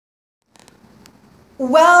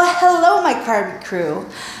Well, hello, my Carby crew.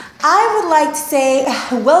 I would like to say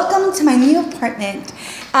welcome to my new apartment.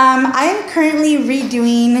 I am currently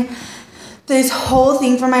redoing this whole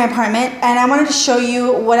thing for my apartment, and I wanted to show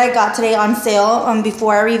you what I got today on sale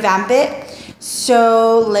before I revamp it.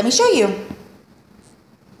 So let me show you.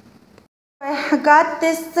 I got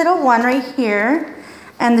this little one right here,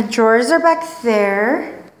 and the drawers are back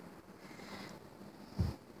there.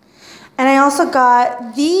 And I also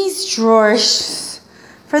got these drawers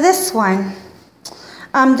for this one.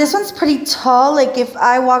 This one's pretty tall. Like if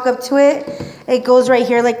I walk up to it, it goes right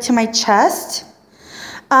here, like to my chest.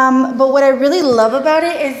 But what I really love about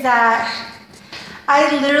it is that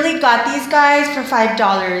I literally got these guys for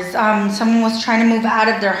 $5. Someone was trying to move out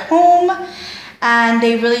of their home and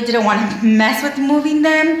they really didn't want to mess with moving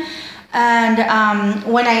them. And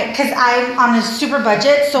cause I'm on a super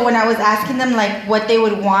budget, so when I was asking them like what they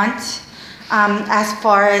would want as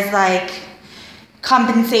far as like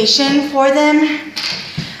compensation for them,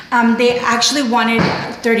 they actually wanted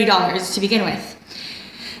 $30 to begin with.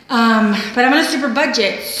 But I'm on a super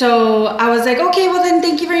budget, so I was like, okay, well then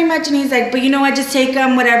thank you very much. And he's like, but you know what, just take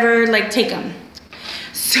them, whatever, like take them.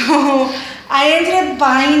 So I ended up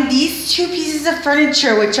buying these two pieces of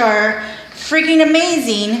furniture, which are freaking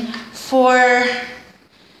amazing, for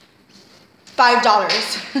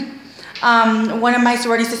 $5. One of my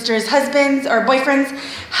sorority sister's husbands or boyfriends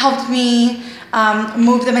helped me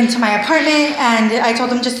move them into my apartment, and I told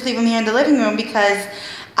them just to leave them here in the living room because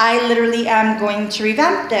I literally am going to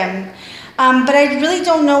revamp them. But I really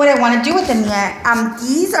don't know what I want to do with them yet.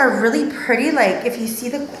 These are really pretty. Like if you see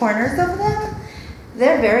the corners of them,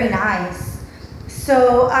 they're very nice.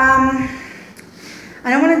 So I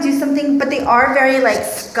don't want to do something, but they are very like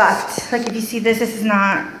scuffed. Like if you see this is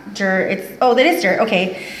not dirt. Oh, that is dirt.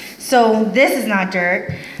 Okay, so this is not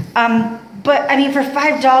dirt. But I mean, for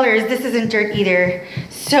 $5, this isn't dirt either.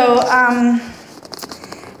 So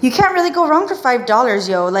you can't really go wrong for $5,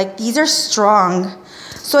 yo. Like these are strong.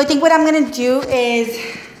 So I think what I'm gonna do is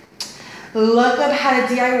look up how to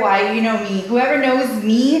DIY. You know me. Whoever knows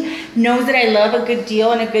me knows that I love a good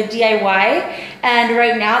deal and a good DIY. And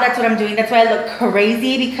right now, that's what I'm doing. That's why I look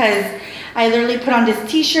crazy, because I literally put on this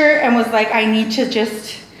t-shirt and was like, I need to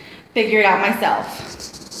just figure it out myself.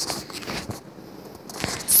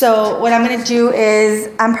 So what I'm gonna do is,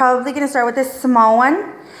 I'm probably gonna start with this small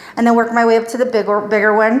one and then work my way up to the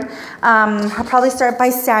bigger one. I'll probably start by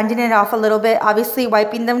sanding it off a little bit, obviously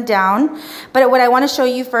wiping them down. But what I wanna show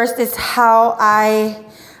you first is how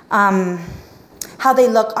they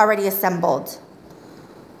look already assembled.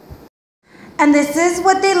 And this is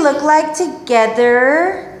what they look like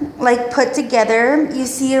together, like put together. You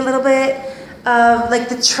see a little bit of like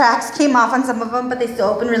the tracks came off on some of them, but they still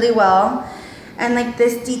open really well. And like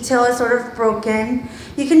this detail is sort of broken.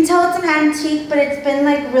 You can tell it's an antique, but it's been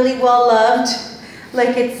like really well loved.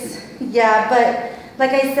 Like it's, yeah, but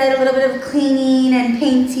like I said, a little bit of cleaning and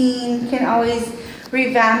painting can always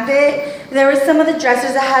revamp it. There were some of the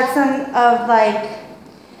dressers that had some of like,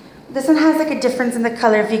 this one has like a difference in the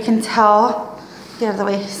color, if you can tell. Get out of the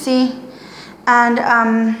way, see? And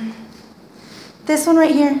this one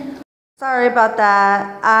right here. Sorry about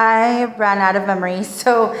that, I ran out of memory.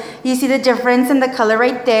 So you see the difference in the color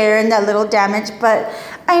right there and that little damage, but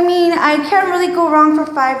I mean, I can't really go wrong for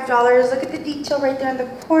 $5. Look at the detail right there in the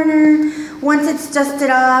corner. Once it's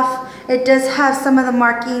dusted off, it does have some of the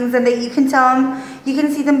markings, and you can tell them, you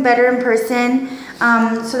can see them better in person.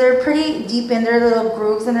 So they're pretty deep in their little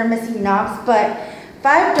grooves and they're missing knobs, but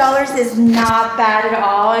 $5 is not bad at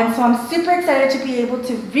all. And so I'm super excited to be able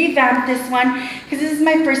to revamp this one, because this is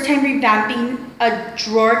my first time revamping a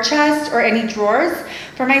drawer chest or any drawers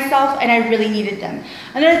for myself, and I really needed them.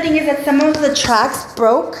 Another thing is that some of the tracks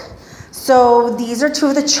broke. So these are two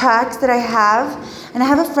of the tracks that I have, and I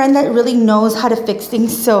have a friend that really knows how to fix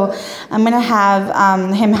things, so I'm gonna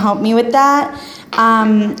have him help me with that.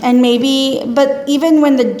 And maybe, but even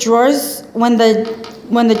when the drawers, when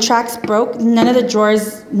the tracks broke, none of the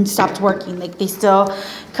drawers stopped working. Like they still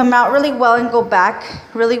come out really well and go back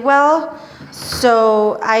really well.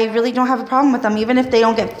 So I really don't have a problem with them, even if they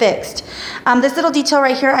don't get fixed. This little detail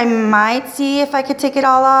right here, I might see if I could take it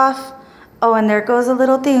all off. Oh, and there goes a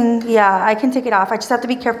little thing. Yeah, I can take it off. I just have to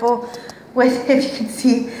be careful with, if you can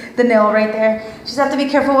see the nail right there. Just have to be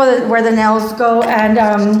careful with where the nails go. And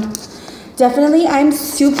definitely, I'm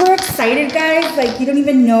super excited, guys. Like, you don't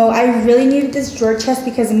even know. I really needed this drawer chest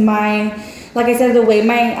because like I said, the way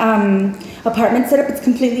my apartment's set up, it's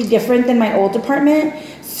completely different than my old apartment.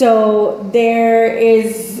 So there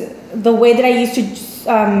is, the way that I used to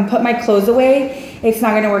put my clothes away, it's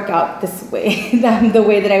not gonna work out this way, the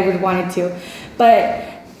way that I would want it to. But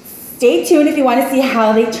stay tuned if you want to see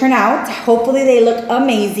how they turn out. Hopefully they look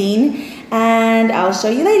amazing, and I'll show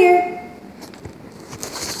you later.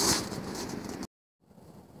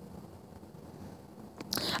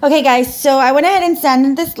 Okay guys, so I went ahead and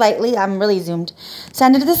sanded this lightly. I'm really zoomed.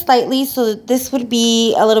 Sanded this lightly so that this would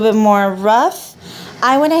be a little bit more rough.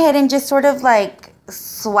 I went ahead and just sort of like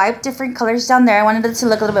swiped different colors down there. I wanted it to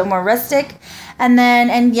look a little bit more rustic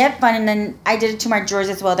and yet fun. And then I did it to my drawers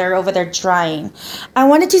as well. They're over there drying. I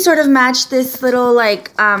wanted to sort of match this little like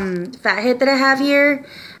fathead that I have here.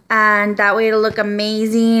 And that way it'll look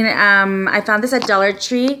amazing. I found this at Dollar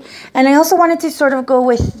Tree. And I also wanted to sort of go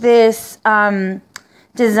with this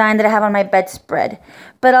design that I have on my bedspread.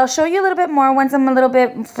 But I'll show you a little bit more once I'm a little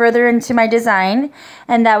bit further into my design,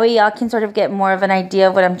 and that way y'all can sort of get more of an idea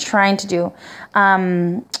of what I'm trying to do.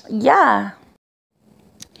 Yeah.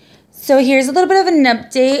 So here's a little bit of an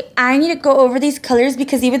update. I need to go over these colors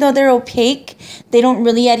because even though they're opaque, they don't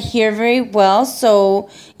really adhere very well. So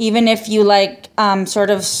even if you like sort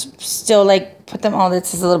of still like put them, oh,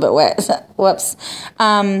 this is a little bit wet. Whoops.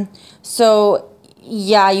 So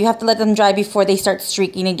yeah, you have to let them dry before they start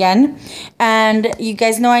streaking again. And you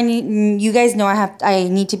guys know I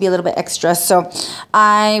need to be a little bit extra. So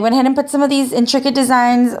I went ahead and put some of these intricate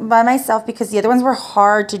designs by myself because the other ones were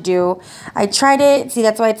hard to do. I tried it. See,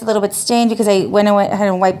 that's why it's a little bit stained because I went ahead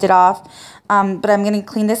and wiped it off. But I'm going to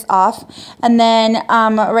clean this off. And then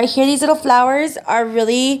right here, these little flowers are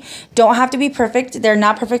really, don't have to be perfect. They're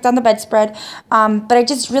not perfect on the bedspread. But I'm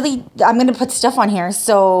going to put stuff on here.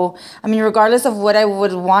 So, I mean, regardless of what I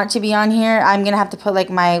would want to be on here, I'm going to have to put like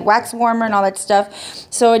my wax warmer and all that stuff.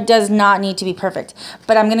 So it does not need to be perfect.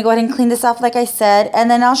 But I'm going to go ahead and clean this off like I said.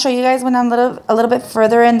 And then I'll show you guys when I'm a little bit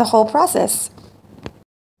further in the whole process.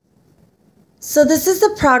 So this is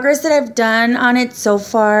the progress that I've done on it so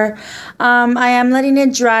far. I am letting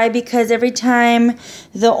it dry because every time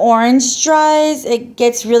the orange dries, it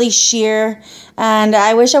gets really sheer. And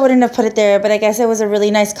I wish I wouldn't have put it there, but I guess it was a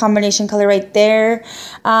really nice combination color right there.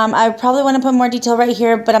 I probably want to put more detail right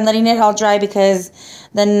here, but I'm letting it all dry because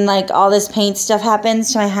then like all this paint stuff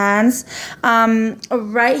happens to my hands.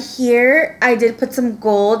 Right here, I did put some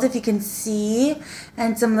gold, if you can see,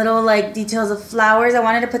 and some little like details of flowers. I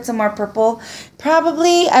wanted to put some more purple.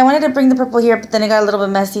 Probably, I wanted to bring the purple here, but then it got a little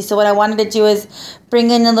bit messy. So what I wanted to do is bring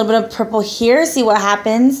in a little bit of purple here, see what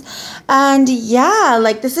happens. And yeah,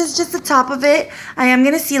 like this is just the top of it. I am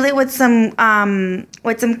going to seal it with some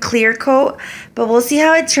clear coat, but we'll see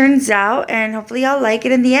how it turns out, and hopefully y'all like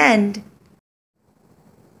it in the end.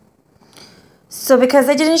 So because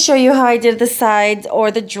I didn't show you how I did the sides or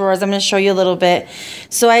the drawers, I'm going to show you a little bit.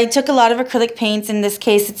 So I took a lot of acrylic paints. In this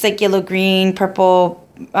case, it's like yellow, green, purple,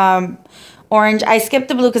 orange. I skipped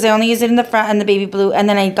the blue because I only used it in the front and the baby blue. And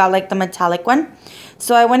then I got like the metallic one.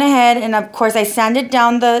 So I went ahead and of course I sanded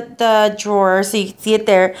down the drawer so you can see it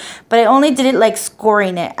there. But I only did it like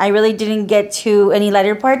scoring it. I really didn't get to any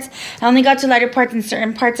lighter parts. I only got to lighter parts in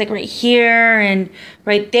certain parts like right here and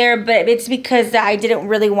right there. But it's because I didn't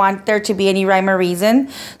really want there to be any rhyme or reason.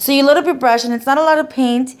 So you load up your brush and it's not a lot of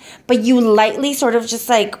paint. But you lightly sort of just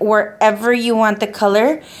like wherever you want the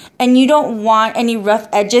color. And you don't want any rough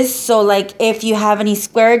edges. So like if you have any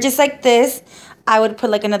square edges like this, I would put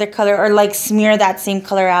like another color or like smear that same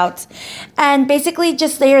color out and basically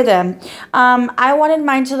just layer them. I wanted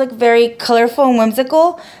mine to look very colorful and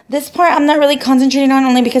whimsical. This part I'm not really concentrating on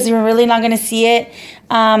only because you're really not going to see it.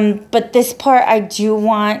 But this part I do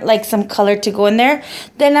want like some color to go in there.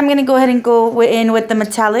 Then I'm going to go ahead and go in with the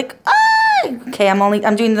metallic. Okay,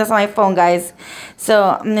 I'm doing this on my phone, guys.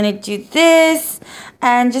 So I'm going to do this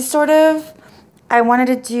and just sort of, I wanted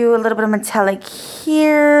to do a little bit of metallic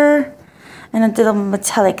here. And a little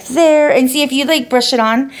metallic there. And see, if you like brush it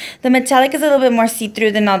on, the metallic is a little bit more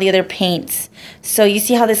see-through than all the other paints. So you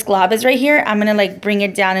see how this glob is right here? I'm going to like bring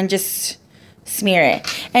it down and just smear it.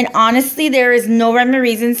 And honestly, there is no rhyme or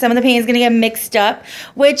reason. Some of the paint is going to get mixed up,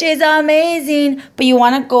 which is amazing. But you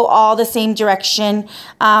want to go all the same direction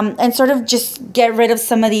and sort of just get rid of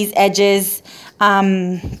some of these edges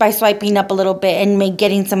by swiping up a little bit and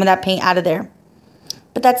getting some of that paint out of there.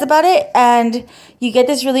 But that's about it, and you get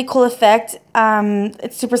this really cool effect.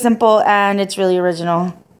 It's super simple, and it's really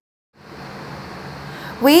original.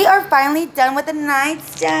 We are finally done with the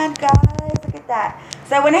nightstand, guys. Look at that.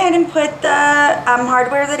 So I went ahead and put the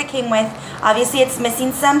hardware that it came with. Obviously, it's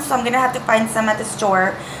missing some, so I'm going to have to find some at the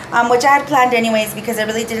store, which I had planned anyways because I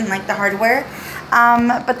really didn't like the hardware.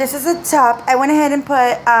 But this is the top. I went ahead and put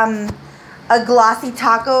a glossy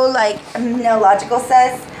taco, like Neological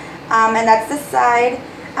says. And that's the side.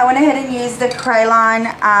 I went ahead and used the Krylon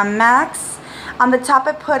Max. On the top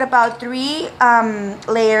I put about 3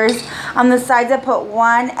 layers. On the sides I put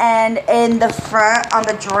 1, and in the front on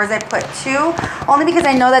the drawers I put 2, only because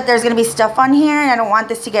I know that there's gonna be stuff on here and I don't want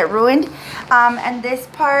this to get ruined. And this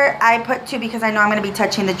part I put 2 because I know I'm gonna be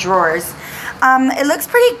touching the drawers. It looks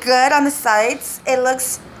pretty good on the sides. It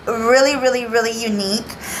looks really, really, really unique.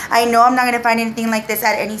 I know I'm not gonna find anything like this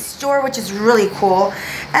at any store, which is really cool,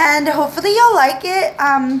 and hopefully you'll like it.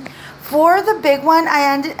 For the big one,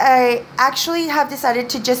 I actually have decided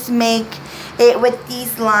to just make it with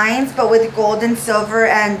these lines, but with gold and silver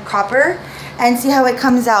and copper, and see how it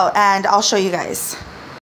comes out, and I'll show you guys.